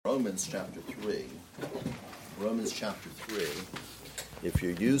Romans chapter 3. Romans chapter 3. If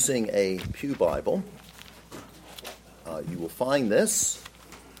you're using a Pew Bible, you will find this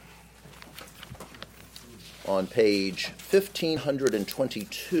on page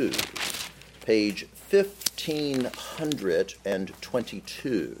 1522. Page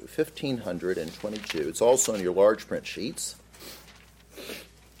 1522. 1522. It's also on your large print sheets.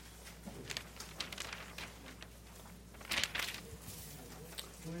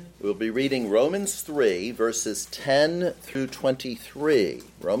 We'll be reading Romans 3, verses 10 through 23.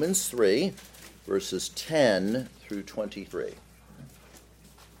 Romans 3, verses 10 through 23.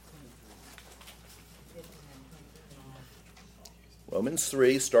 Romans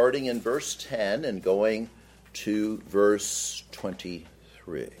 3, starting in verse 10 and going to verse 23.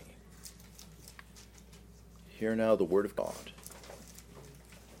 Hear now the word of God.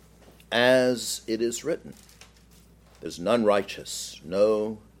 As it is written, there's none righteous,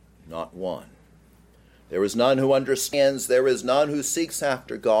 no, not one. There is none who understands, there is none who seeks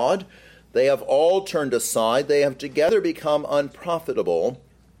after God. They have all turned aside, they have together become unprofitable.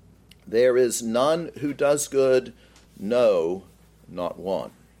 There is none who does good, no, not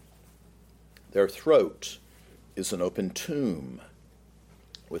one. Their throat is an open tomb.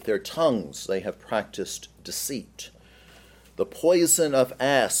 With their tongues they have practiced deceit. The poison of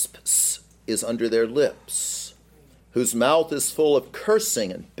asps is under their lips, whose mouth is full of cursing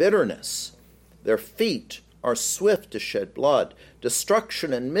and bitterness. Their feet are swift to shed blood.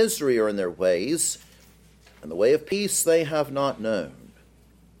 Destruction and misery are in their ways, and the way of peace they have not known.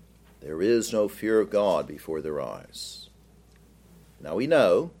 There is no fear of God before their eyes. Now we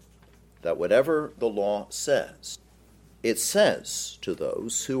know that whatever the law says, it says to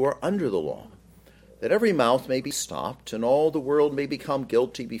those who are under the law, that every mouth may be stopped, and all the world may become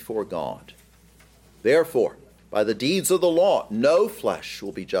guilty before God. Therefore, by the deeds of the law, no flesh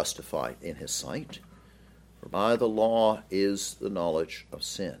will be justified in his sight, for by the law is the knowledge of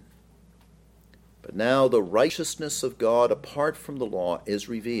sin. But now the righteousness of God apart from the law is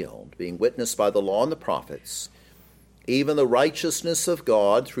revealed, being witnessed by the law and the prophets, even the righteousness of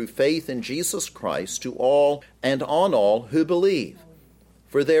God through faith in Jesus Christ to all and on all who believe.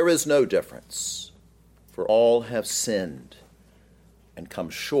 For there is no difference, for all have sinned and come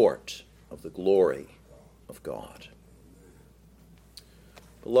short of the glory of God.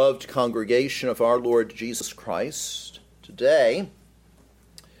 Beloved congregation of our Lord Jesus Christ, today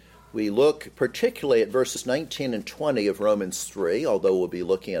we look particularly at verses 19 and 20 of Romans 3, although we'll be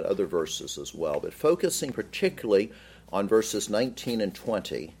looking at other verses as well, but focusing particularly on verses 19 and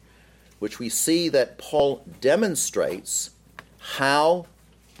 20, which we see that Paul demonstrates how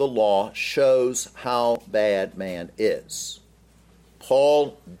the law shows how bad man is.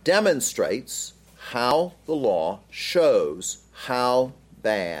 Paul demonstrates how the law shows how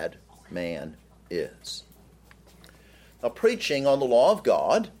bad man is. Now, preaching on the law of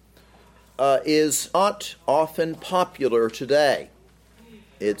God is not often popular today.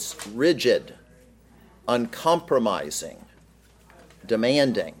 It's rigid, uncompromising,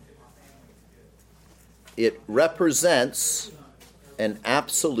 demanding. It represents an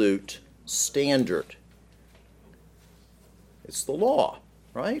absolute standard. It's the law,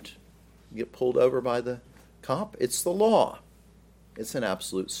 right? You get pulled over by the cop, it's the law. It's an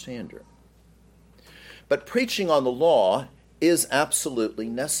absolute standard. But preaching on the law is absolutely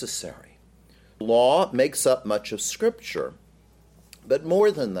necessary. Law makes up much of Scripture. But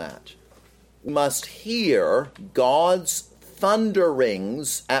more than that, we must hear God's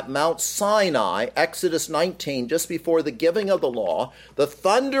thunderings at Mount Sinai, Exodus 19, just before the giving of the law, the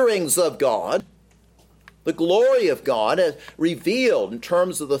thunderings of God, the glory of God revealed in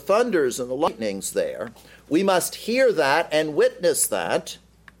terms of the thunders and the lightnings there. We must hear that and witness that.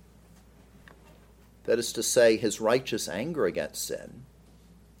 That is to say, his righteous anger against sin,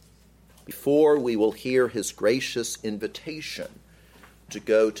 before we will hear his gracious invitation to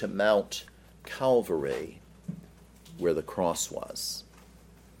go to Mount Calvary, where the cross was.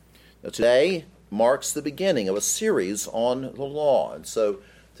 Now, today marks the beginning of a series on the law, and so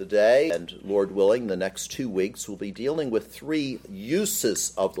today, and Lord willing, the next 2 weeks, we'll be dealing with 3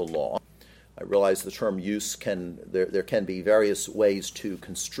 uses of the law. I realize the term use there can be various ways to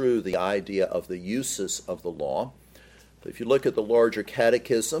construe the idea of the uses of the law. But if you look at the larger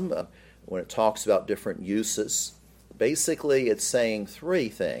catechism, when it talks about different uses, basically it's saying 3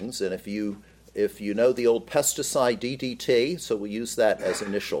 things. And if you know the old pesticide DDT, so we use that as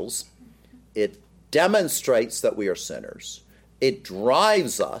initials, it demonstrates that we are sinners. It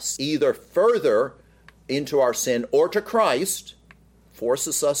drives us either further into our sin or to Christ,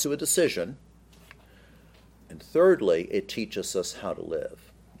 forces us to a decision. And thirdly, it teaches us how to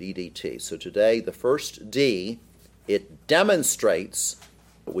live. DDT. So today, the first D, it demonstrates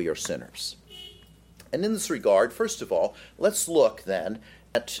that we are sinners. And in this regard, first of all, let's look then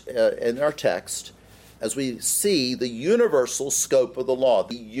at, in our text, as we see the universal scope of the law,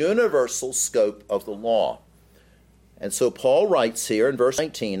 the universal scope of the law. And so Paul writes here in verse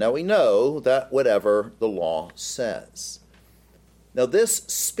 19, now we know that whatever the law says. Now this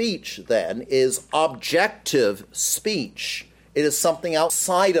speech then is objective speech. It is something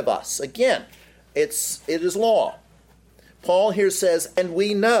outside of us. Again, it is law. Paul here says, and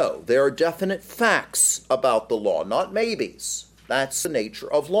we know there are definite facts about the law, not maybes. That's the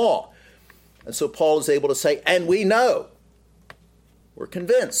nature of law. And so Paul is able to say, and we know. We're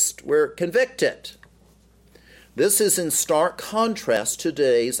convinced. We're convicted. This is in stark contrast to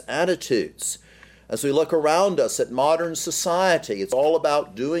today's attitudes. As we look around us at modern society, it's all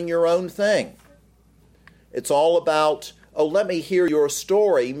about doing your own thing. It's all about, oh, let me hear your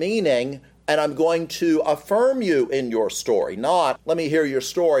story, meaning, and I'm going to affirm you in your story, not let me hear your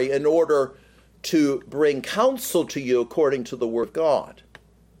story in order to bring counsel to you according to the Word of God.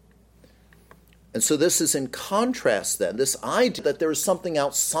 And so this is in contrast then, this idea that there is something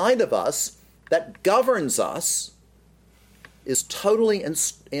outside of us that governs us is totally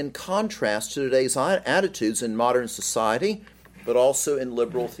in contrast to today's attitudes in modern society, but also in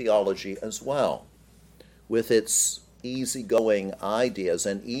liberal theology as well, with its easygoing ideas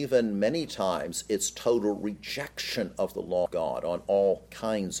and even many times its total rejection of the law of God on all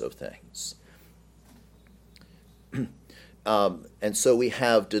kinds of things. And so we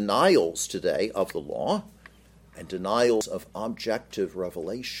have denials today of the law and denials of objective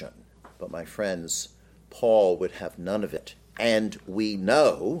revelation. But my friends, Paul would have none of it. And we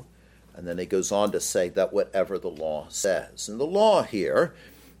know, and then he goes on to say that whatever the law says. And the law here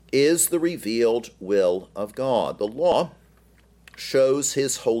is the revealed will of God. The law shows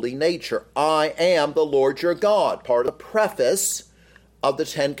his holy nature. I am the Lord your God. Part of the preface of the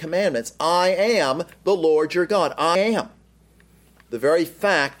Ten Commandments. I am the Lord your God. I am. The very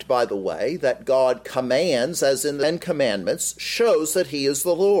fact, by the way, that God commands, as in the Ten Commandments, shows that he is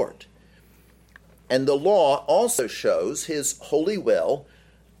the Lord. And the law also shows his holy will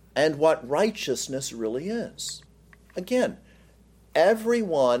and what righteousness really is. Again,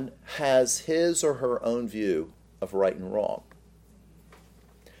 everyone has his or her own view of right and wrong.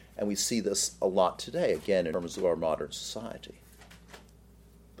 And we see this a lot today, again, in terms of our modern society.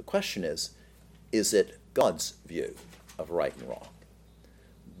 The question is it God's view of right and wrong?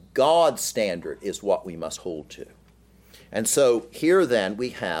 God's standard is what we must hold to. And so here then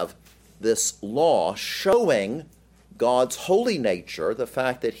we have this law showing God's holy nature, the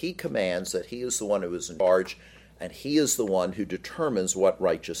fact that he commands, that he is the one who is in charge, and he is the one who determines what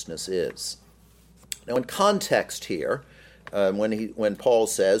righteousness is. Now in context here, when Paul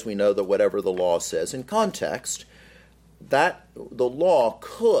says, we know that whatever the law says, in context, that the law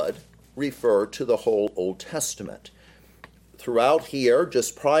could refer to the whole Old Testament. Throughout here,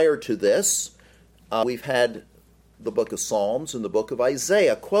 just prior to this, we've had the book of Psalms and the book of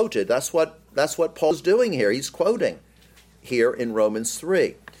Isaiah quoted. That's what Paul's doing here. He's quoting here in Romans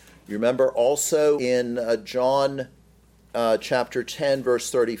 3. You remember also in John chapter 10,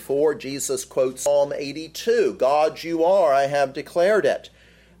 verse 34, Jesus quotes Psalm 82. God you are, I have declared it.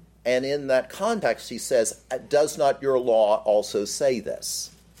 And in that context, he says, does not your law also say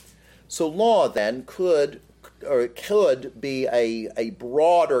this? So law then could be a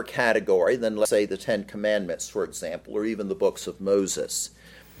broader category than, let's say, the Ten Commandments, for example, or even the books of Moses.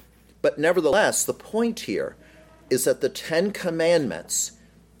 But nevertheless, the point here is that the Ten Commandments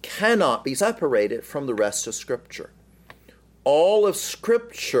cannot be separated from the rest of Scripture. All of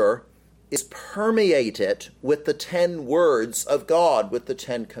Scripture is permeated with the 10 words of God, with the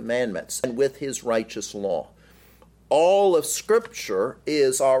 10 commandments, and with his righteous law. All of Scripture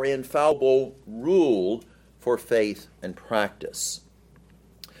is our infallible rule for faith and practice.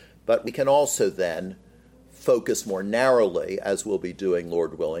 But we can also then focus more narrowly, as we'll be doing,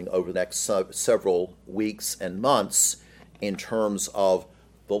 Lord willing, over the next several weeks and months, in terms of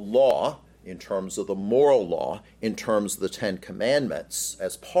the law, in terms of the moral law, in terms of the 10 Commandments,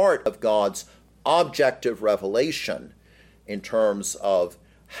 as part of God's objective revelation, in terms of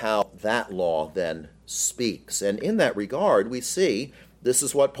how that law then speaks. And in that regard, we see, this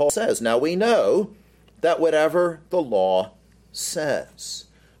is what Paul says, now we know that whatever the law says.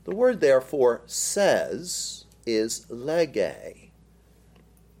 The word, therefore, says is lege.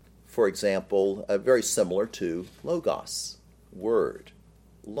 For example, very similar to logos, word,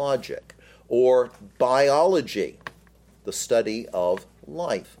 logic, or biology, the study of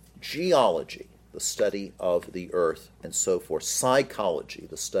life, geology, the study of the earth, and so forth. Psychology,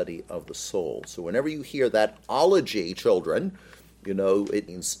 the study of the soul. So whenever you hear that ology, children, you know it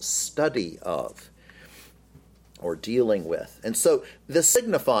means study of or dealing with. And so this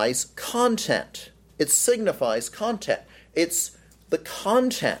signifies content. It signifies content. It's the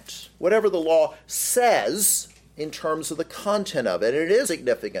content, whatever the law says in terms of the content of it. It is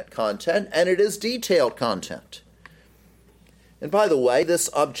significant content, and it is detailed content. And by the way, this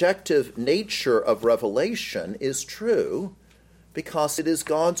objective nature of revelation is true because it is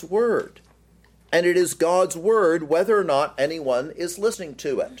God's word. And it is God's word whether or not anyone is listening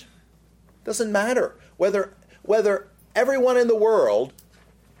to it. Doesn't matter whether everyone in the world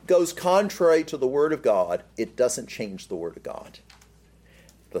goes contrary to the word of God, it doesn't change the word of God.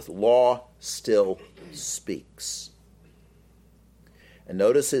 The law still speaks. And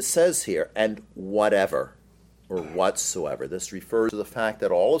notice it says here, and whatever, or whatsoever. This refers to the fact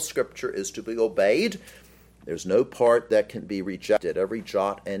that all of Scripture is to be obeyed. There's no part that can be rejected. Every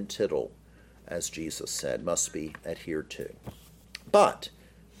jot and tittle, as Jesus said, must be adhered to. But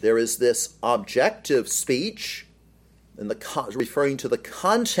there is this objective speech, referring to the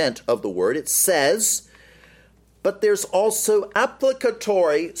content of the word. It says, but there's also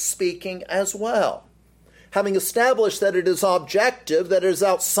applicatory speaking as well. Having established that it is objective, that it is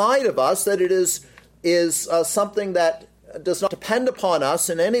outside of us, that it is something that does not depend upon us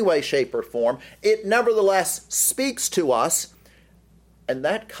in any way, shape, or form, it nevertheless speaks to us. And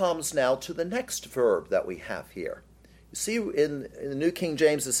that comes now to the next verb that we have here. You see, in the New King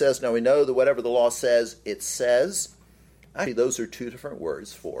James it says, now we know that whatever the law says, it says. Actually, those are two different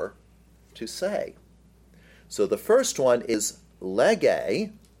words for to say. So the first one is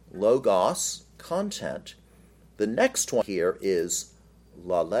lege, logos, content. The next one here is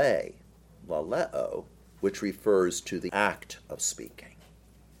lale, laleo, which refers to the act of speaking.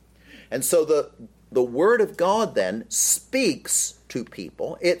 And so the word of God then speaks to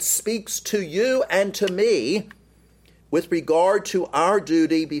people. It speaks to you and to me with regard to our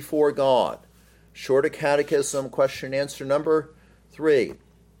duty before God. Shorter Catechism, question and answer number 3.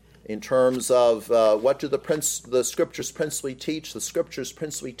 In terms of what do the Scriptures principally teach? The Scriptures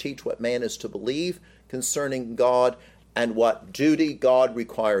principally teach what man is to believe concerning God and what duty God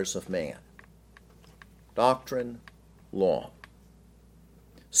requires of man. Doctrine, law.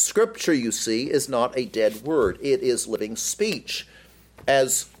 Scripture, you see, is not a dead word. It is living speech.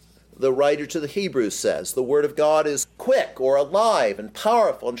 As the writer to the Hebrews says, the word of God is quick or alive and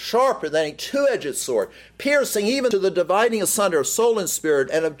powerful and sharper than a two-edged sword, piercing even to the dividing asunder of soul and spirit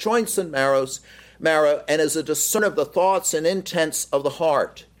and of joints and marrow, and is a discerner of the thoughts and intents of the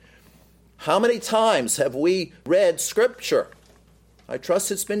heart. How many times have we read Scripture? I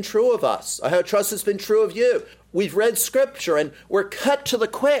trust it's been true of us. I trust it's been true of you. We've read Scripture and we're cut to the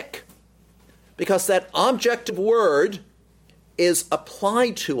quick because that objective word is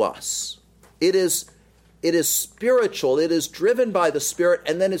applied to us. It is spiritual. It is driven by the Spirit,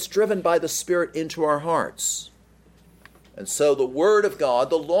 and then it's driven by the Spirit into our hearts. And so the Word of God,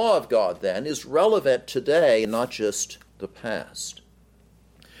 the law of God then, is relevant today and not just the past.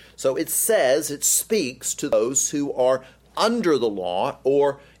 So it says, it speaks to those who are under the law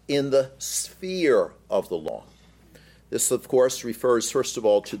or in the sphere of the law. This, of course, refers first of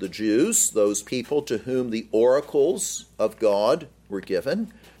all to the Jews, those people to whom the oracles of God were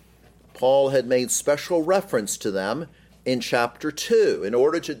given. Paul had made special reference to them in chapter 2 in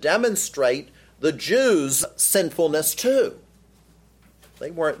order to demonstrate the Jews' sinfulness too.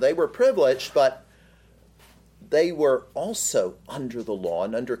 They were privileged, but they were also under the law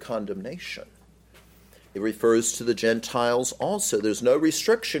and under condemnation. It refers to the Gentiles also. There's no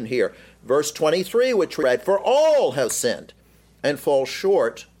restriction here. Verse 23, which we read, for all have sinned and fall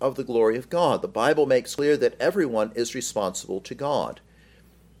short of the glory of God. The Bible makes clear that everyone is responsible to God.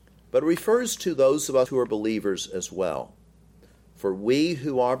 But it refers to those of us who are believers as well. For we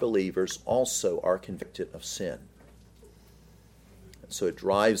who are believers also are convicted of sin. And so it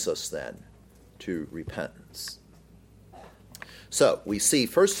drives us then to repentance. So we see,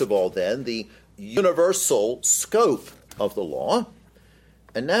 first of all, then, the universal scope of the law.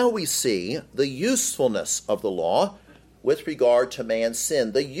 And now we see the usefulness of the law with regard to man's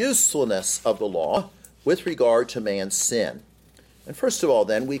sin. The usefulness of the law with regard to man's sin. And first of all,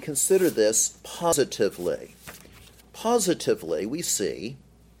 then, we consider this positively. Positively, we see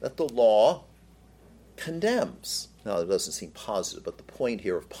that the law condemns. Now, it doesn't seem positive, but the point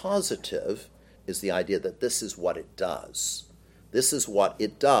here of positive is the idea that this is what it does. This is what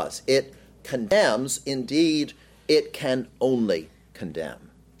it does. It condemns. Indeed, it can only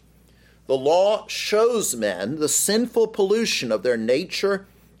condemn. The law shows men the sinful pollution of their nature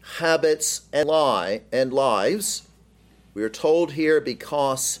habits, and lives. We are told here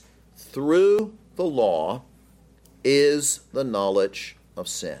because through the law is the knowledge of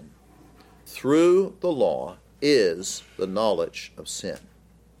sin. Through the law is the knowledge of sin.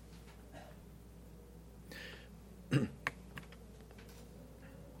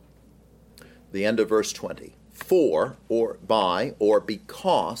 The end of verse 20. For, or by, or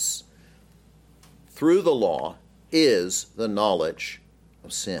because, through the law is the knowledge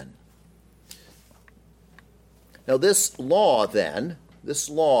of sin. Now this law then,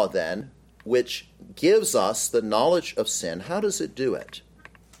 which gives us the knowledge of sin, how does it do it?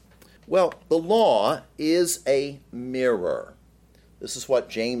 Well, the law is a mirror. This is what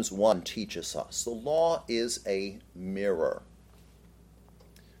James 1 teaches us. The law is a mirror.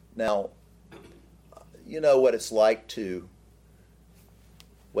 Now, you know what it's like to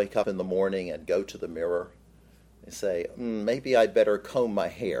wake up in the morning and go to the mirror and say, maybe I'd better comb my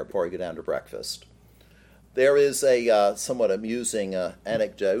hair before I go down to breakfast. There is a somewhat amusing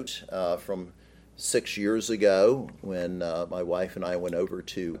anecdote from 6 years ago when my wife and I went over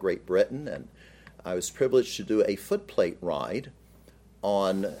to Great Britain, and I was privileged to do a footplate ride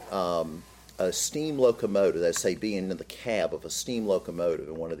on a steam locomotive, let's say being in the cab of a steam locomotive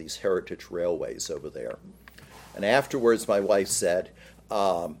in one of these heritage railways over there. And afterwards my wife said,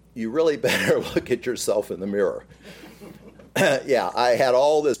 you really better look at yourself in the mirror. Yeah, I had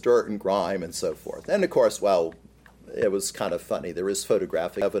all this dirt and grime and so forth. And of course, well, it was kind of funny. There is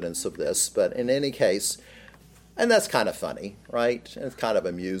photographic evidence of this, but in any case, and that's kind of funny, right? And it's kind of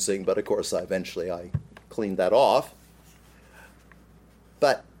amusing, but of course eventually I cleaned that off.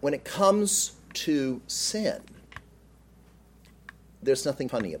 But when it comes to sin, there's nothing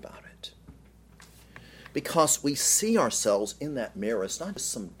funny about it. Because we see ourselves in that mirror. It's not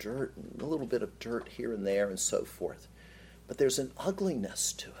just some dirt, a little bit of dirt here and there and so forth. But there's an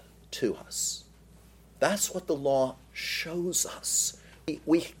ugliness to us. That's what the law shows us.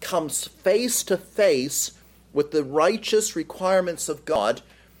 We come face to face with the righteous requirements of God,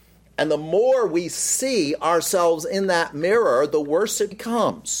 and the more we see ourselves in that mirror, the worse it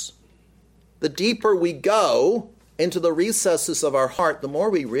becomes. The deeper we go into the recesses of our heart, the more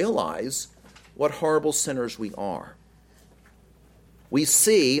we realize what horrible sinners we are. We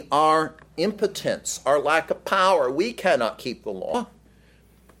see our impotence, our lack of power. We cannot keep the law.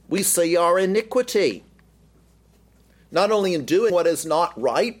 We see our iniquity, not only in doing what is not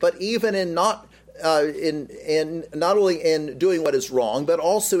right, but even in not only in doing what is wrong, but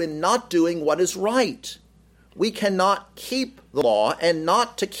also in not doing what is right. We cannot keep the law, and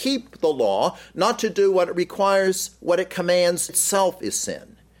not to keep the law, not to do what it requires, what it commands itself is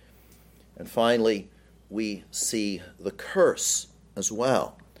sin. And finally, we see the curse as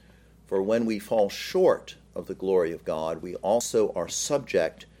well. For when we fall short of the glory of God, we also are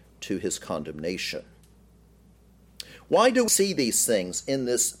subject to his condemnation. Why do we see these things in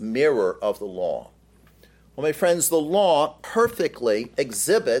this mirror of the law? Well, my friends, the law perfectly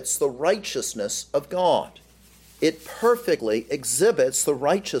exhibits the righteousness of God. It perfectly exhibits the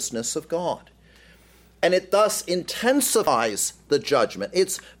righteousness of God. And it thus intensifies the judgment.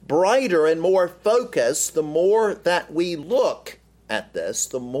 It's brighter and more focused. The more that we look at this,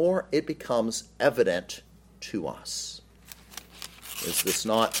 the more it becomes evident to us. Is this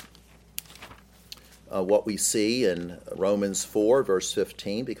not what we see in Romans 4, verse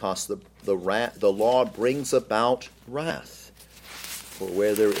 15? Because the law brings about wrath. For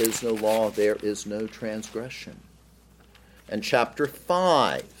where there is no law, there is no transgression. And chapter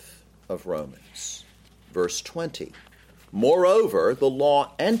 5 of Romans, verse 20. Moreover, the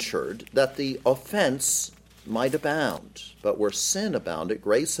law entered that the offense might abound. But where sin abounded,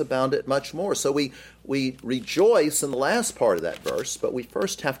 grace abounded much more. So we rejoice in the last part of that verse, but we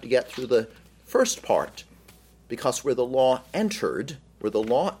first have to get through the first part. Because where the law entered,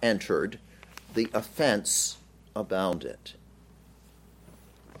 the offense abounded.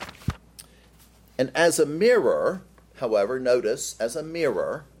 And as a mirror, however, notice, as a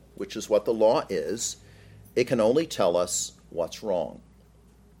mirror, which is what the law is, it can only tell us what's wrong.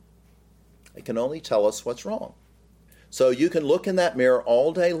 It can only tell us what's wrong. So you can look in that mirror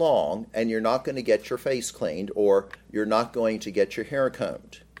all day long and you're not going to get your face cleaned, or you're not going to get your hair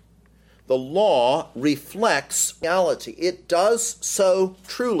combed. The law reflects reality. It does so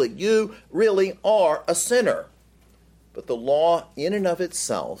truly. You really are a sinner. But the law in and of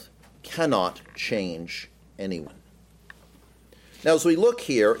itself cannot change anyone. Now, as we look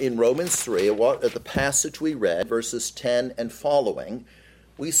here in Romans 3, at the passage we read, verses 10 and following,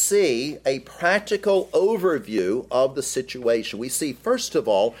 we see a practical overview of the situation. We see, first of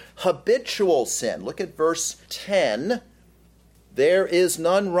all, habitual sin. Look at verse 10. There is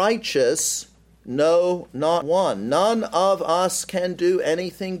none righteous, no, not one. None of us can do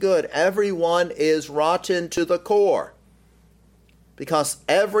anything good. Everyone is rotten to the core. Because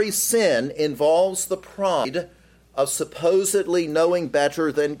every sin involves the pride of supposedly knowing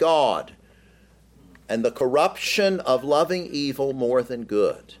better than God, and the corruption of loving evil more than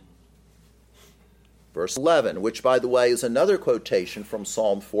good. Verse 11, which, by the way, is another quotation from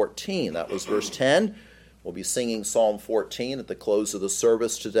Psalm 14. That was verse 10. We'll be singing Psalm 14 at the close of the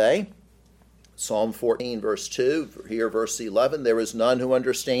service today. Psalm 14, verse 2. Here, verse 11, there is none who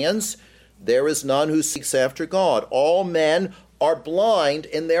understands. There is none who seeks after God. All men are blind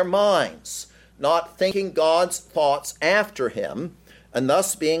in their minds, not thinking God's thoughts after him, and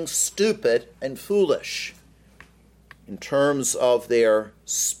thus being stupid and foolish. In terms of their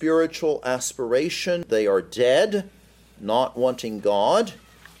spiritual aspiration, they are dead, not wanting God,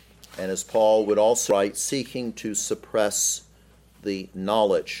 and as Paul would also write, seeking to suppress the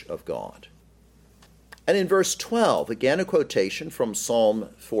knowledge of God. And in verse 12, again a quotation from Psalm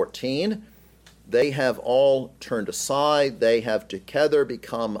 14, they have all turned aside, they have together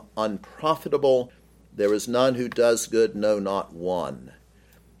become unprofitable. There is none who does good, no, not one.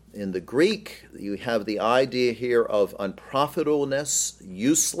 In the Greek, you have the idea here of unprofitableness,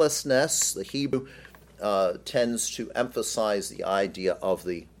 uselessness. The Hebrew tends to emphasize the idea of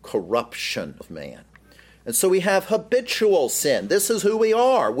the corruption of man. And so we have habitual sin. This is who we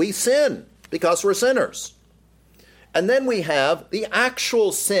are. We sin because we're sinners. And then we have the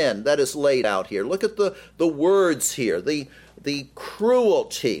actual sin that is laid out here. Look at the words here, the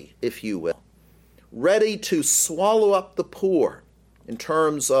cruelty, if you will, ready to swallow up the poor in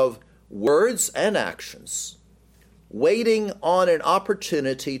terms of words and actions, waiting on an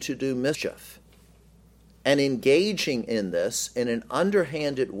opportunity to do mischief, and engaging in this in an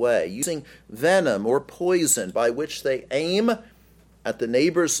underhanded way, using venom or poison by which they aim at the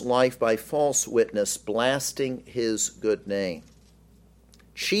neighbor's life by false witness, blasting his good name.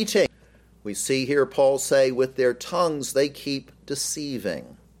 Cheating, we see here Paul say, with their tongues they keep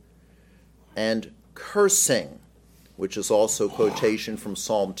deceiving. And cursing, which is also a quotation from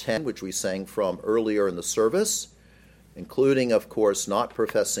Psalm 10, which we sang from earlier in the service, including, of course, not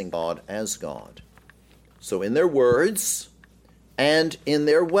professing God as God. So in their words and in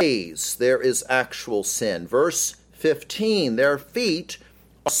their ways, there is actual sin. Verse 15, their feet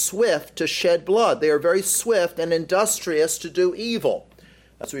are swift to shed blood. They are very swift and industrious to do evil.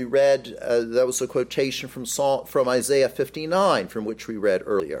 As we read, that was a quotation from Isaiah 59, from which we read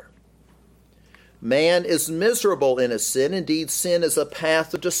earlier. Man is miserable in his sin. Indeed, sin is a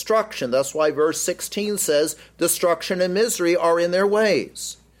path of destruction. That's why verse 16 says, destruction and misery are in their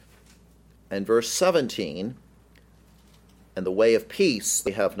ways. And verse 17, and the way of peace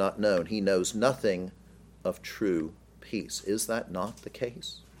they have not known. He knows nothing of true peace. Is that not the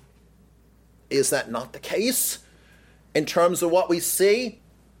case? Is that not the case in terms of what we see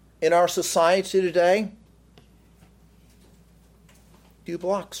in our society today? A few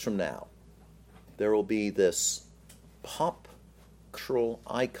blocks from now, there will be this pop cultural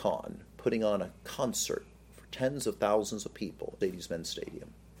icon putting on a concert for tens of thousands of people at Mercedes-Benz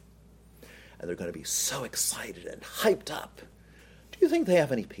Stadium. And they're going to be so excited and hyped up. Do you think they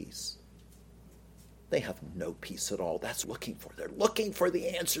have any peace? They have no peace at all. That's what they're looking for. They're looking for the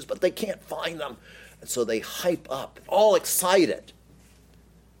answers, but they can't find them. And so they hype up, all excited.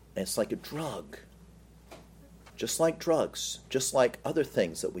 And it's like a drug. Just like drugs, just like other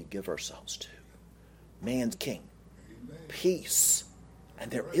things that we give ourselves to. Man's king. Peace. And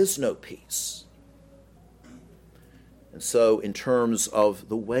there is no peace. And so in terms of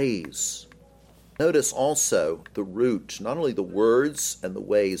the ways, notice also the root, not only the words and the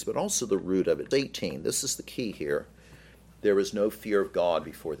ways, but also the root of it. 18, this is the key here. There is no fear of God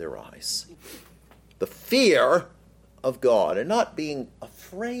before their eyes. The fear of God, and not being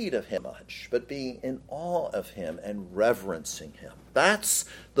afraid of him much, but being in awe of him and reverencing him. That's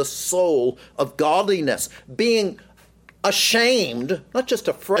the soul of godliness. Being ashamed, not just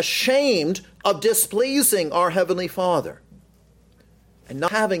afraid, ashamed of displeasing our Heavenly Father. And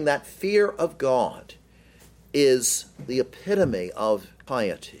not having that fear of God is the epitome of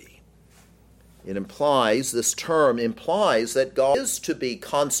piety. It implies, this term implies that God is to be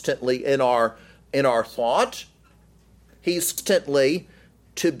constantly in our thought. He's constantly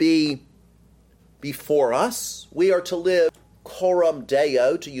to be before us. We are to live coram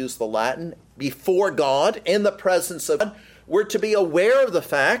Deo, to use the Latin, before God, in the presence of God. We're to be aware of the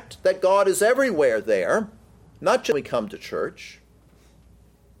fact that God is everywhere there, not just when we come to church.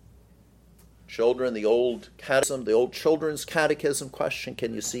 Children, the old catechism, the old children's catechism question,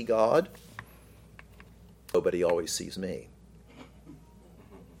 can you see God? Nobody always sees me.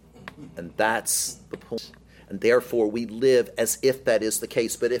 And that's the point. And therefore we live as if that is the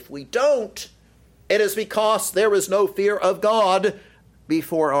case. But if we don't, it is because there is no fear of God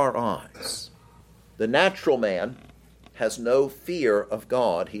before our eyes. The natural man has no fear of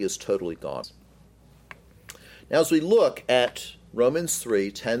God. He is totally God. Now, as we look at Romans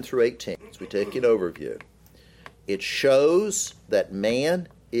 3, 10 through 18, as we take an overview, it shows that man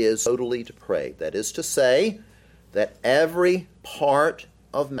is totally depraved. That is to say, that every part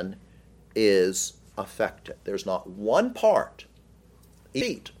of man is affected. There's not one part.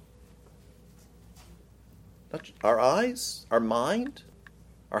 Feet. Our eyes, our mind,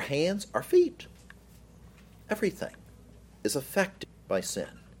 our hands, our feet. Everything is affected by sin.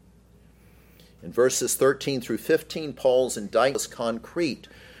 In verses 13 through 15, Paul's indictment was concrete.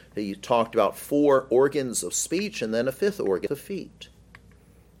 He talked about 4 organs of speech and then a 5th organ, the feet.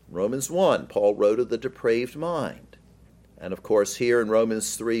 Romans 1, Paul wrote of the depraved mind. And of course, here in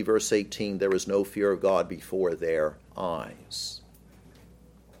Romans 3, verse 18, there is no fear of God before their eyes.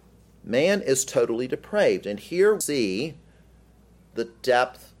 Man is totally depraved, and here we see the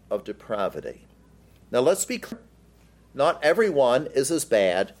depth of depravity. Now let's be clear. Not everyone is as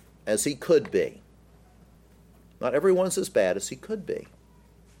bad as he could be. Not everyone is as bad as he could be.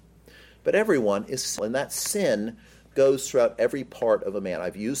 But everyone is sin, and that sin goes throughout every part of a man.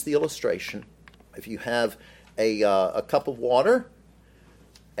 I've used the illustration. If you have a cup of water,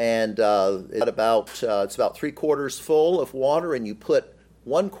 and it's about 3/4 full of water, and you put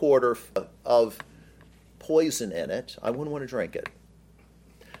 1/4 of poison in it, I wouldn't want to drink it.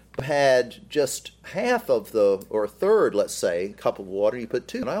 You had just half of or a third, let's say, cup of water, you put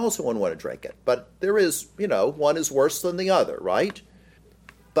 2, and I also wouldn't want to drink it. But there is, one is worse than the other, right?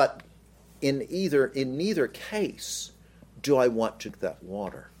 But in neither case do I want to drink that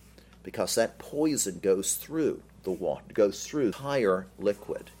water, because that poison goes through the water, goes through the entire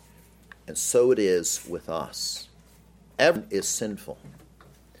liquid. And so it is with us. Everyone is sinful.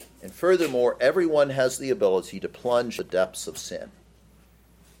 And furthermore, everyone has the ability to plunge the depths of sin.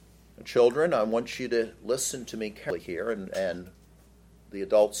 And children, I want you to listen to me carefully here, and the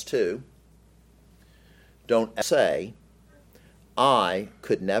adults too. Don't say, I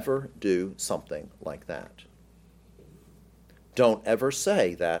could never do something like that. Don't ever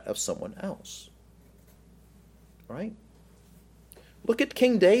say that of someone else. Right? Look at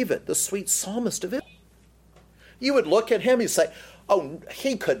King David, the sweet psalmist of Israel. You would look at him and say, oh,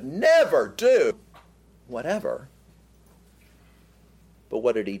 he could never do whatever. But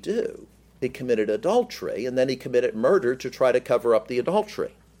what did he do? He committed adultery, and then he committed murder to try to cover up the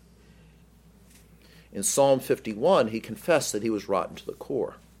adultery. In Psalm 51, he confessed that he was rotten to the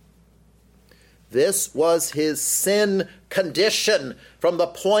core. This was his sin condition from the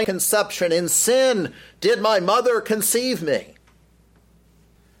point of conception. In sin did my mother conceive me.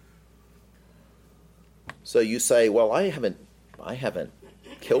 So you say, well, I haven't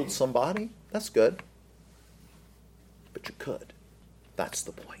killed somebody. That's good. But you could. That's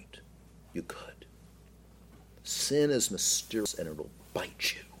the point. You could. Sin is mysterious, and it'll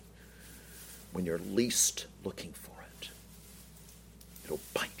bite you when you're least looking for it. It'll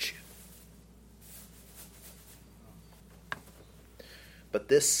bite you. But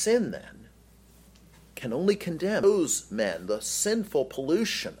this sin, then, can only condemn those men, the sinful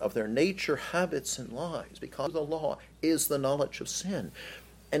pollution of their nature, habits, and lives, because the law is the knowledge of sin.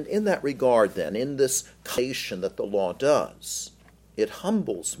 And in that regard, then, in this creation that the law does, it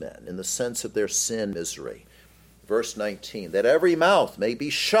humbles men in the sense of their sin misery. Verse 19, that every mouth may be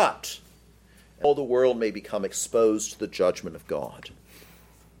shut, and all the world may become exposed to the judgment of God.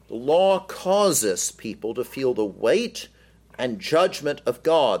 The law causes people to feel the weight and judgment of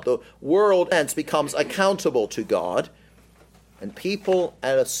God. The world hence becomes accountable to God, and people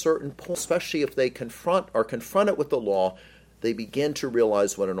at a certain point, especially if they are confronted with the law, they begin to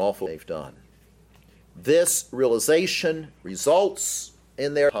realize what an awful thing they've done. This realization results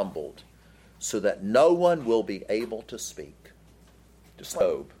in their humbled, so that no one will be able to speak. Just like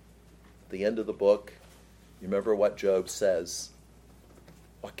Job, at the end of the book, you remember what Job says?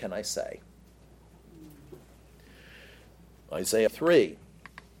 What can I say? Isaiah 3,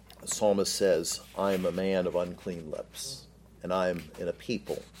 the psalmist says, I am a man of unclean lips, and I am in a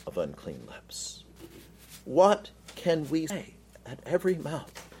people of unclean lips. What can we say? That every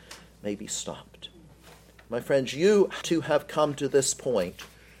mouth may be stopped. My friends, you too have come to this point,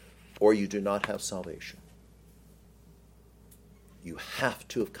 or you do not have salvation. You have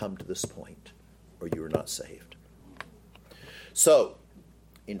to have come to this point, or you are not saved. So,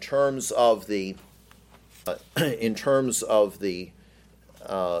 in terms of the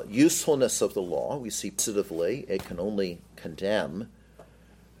usefulness of the law, we see positively it can only condemn.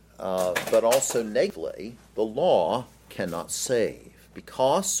 but also negatively, the law cannot save.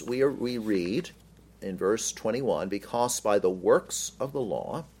 Because we read in verse 21, because by the works of the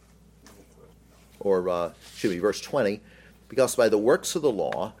law, verse 20, because by the works of the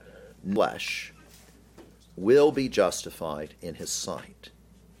law, flesh will be justified in his sight.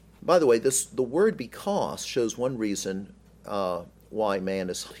 By the way, the word because shows one reason why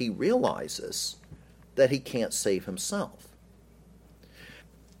man he realizes that he can't save himself.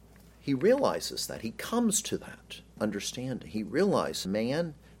 He realizes that. He comes to that understanding. He realizes,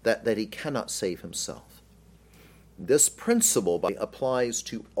 man, that he cannot save himself. This principle applies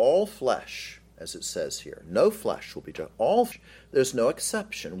to all flesh, as it says here. No flesh will be justified. There's no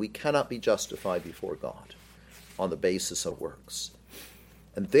exception. We cannot be justified before God on the basis of works.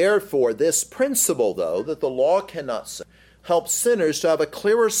 And therefore, this principle, though, that the law cannot save, helps sinners to have a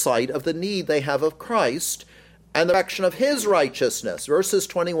clearer sight of the need they have of Christ and the action of his righteousness, verses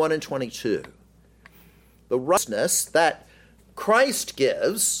 21 and 22. The righteousness that Christ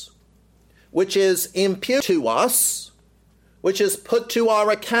gives, which is imputed to us, which is put to our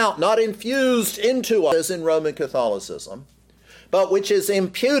account, not infused into us as in Roman Catholicism, but which is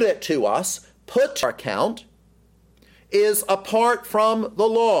imputed to us, put to our account, is apart from the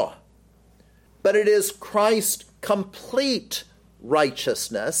law. But it is Christ's complete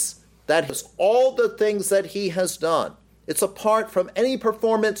righteousness that is all the things that he has done. It's apart from any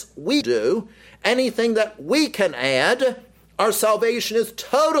performance we do, anything that we can add. Our salvation is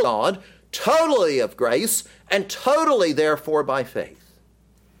totally God, totally of grace, and totally, therefore, by faith.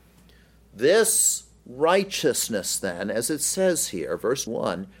 This righteousness, then, as it says here, verse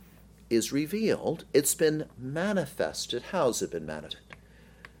 1, is revealed. It's been manifested. How has it been manifested?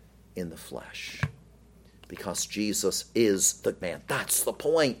 In the flesh. Because Jesus is the man. That's the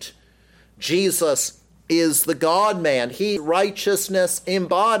point. Jesus is the God-man. He is righteousness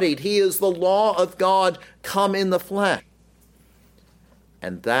embodied. He is the law of God come in the flesh.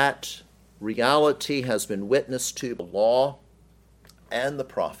 And that reality has been witnessed to the law and the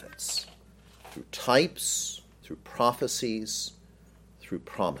prophets through types, through prophecies, through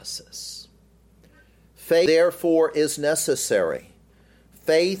promises. Faith, therefore, is necessary.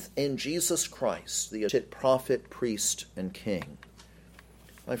 Faith in Jesus Christ, the prophet, priest, and king.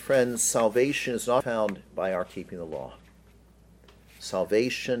 My friends, salvation is not found by our keeping the law.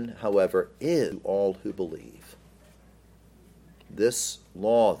 Salvation, however, is to all who believe. This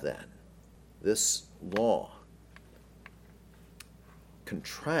law, then, this law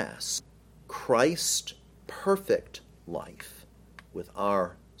contrasts Christ's perfect life with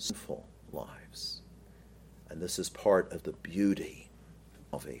our sinful lives. And this is part of the beauty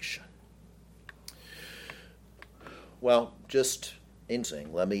of salvation. Well, just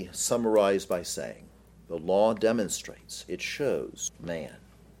let me summarize by saying the law demonstrates, it shows man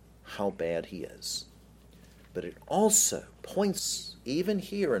how bad he is. But it also points, even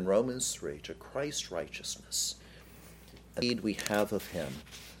here in Romans 3, to Christ's righteousness. The need we have of him.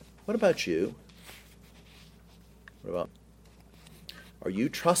 What about you? Are you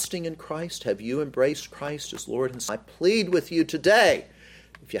trusting in Christ? Have you embraced Christ as Lord and Savior? I plead with you today,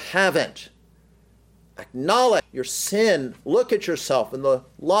 if you haven't, acknowledge your sin. Look at yourself in the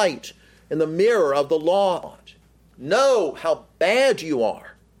light, in the mirror of the law. Know how bad you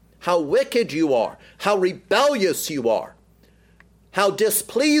are, how wicked you are, how rebellious you are, how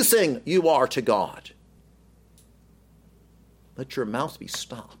displeasing you are to God. Let your mouth be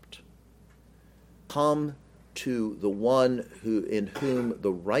stopped. Come to the one in whom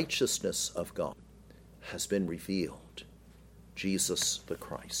the righteousness of God has been revealed, Jesus the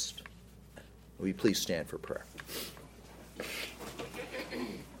Christ. Will you please stand for prayer?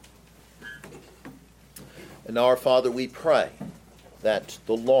 And now, our Father, we pray that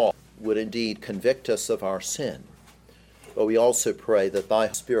the law would indeed convict us of our sin, but we also pray that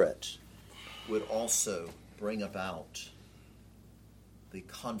thy Spirit would also bring about the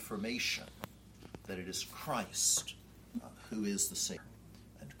confirmation that it is Christ who is the Savior,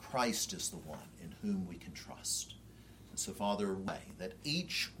 and Christ is the one in whom we can trust. And so, Father, way that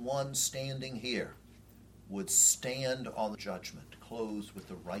each one standing here would stand on the judgment, clothed with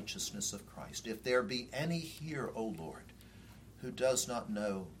the righteousness of Christ. If there be any here, O Lord, who does not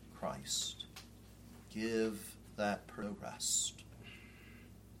know Christ, give that person rest.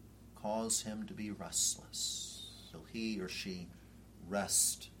 Cause him to be restless, till he or she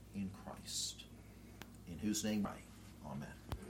rest in Christ, in whose name I pray. Amen.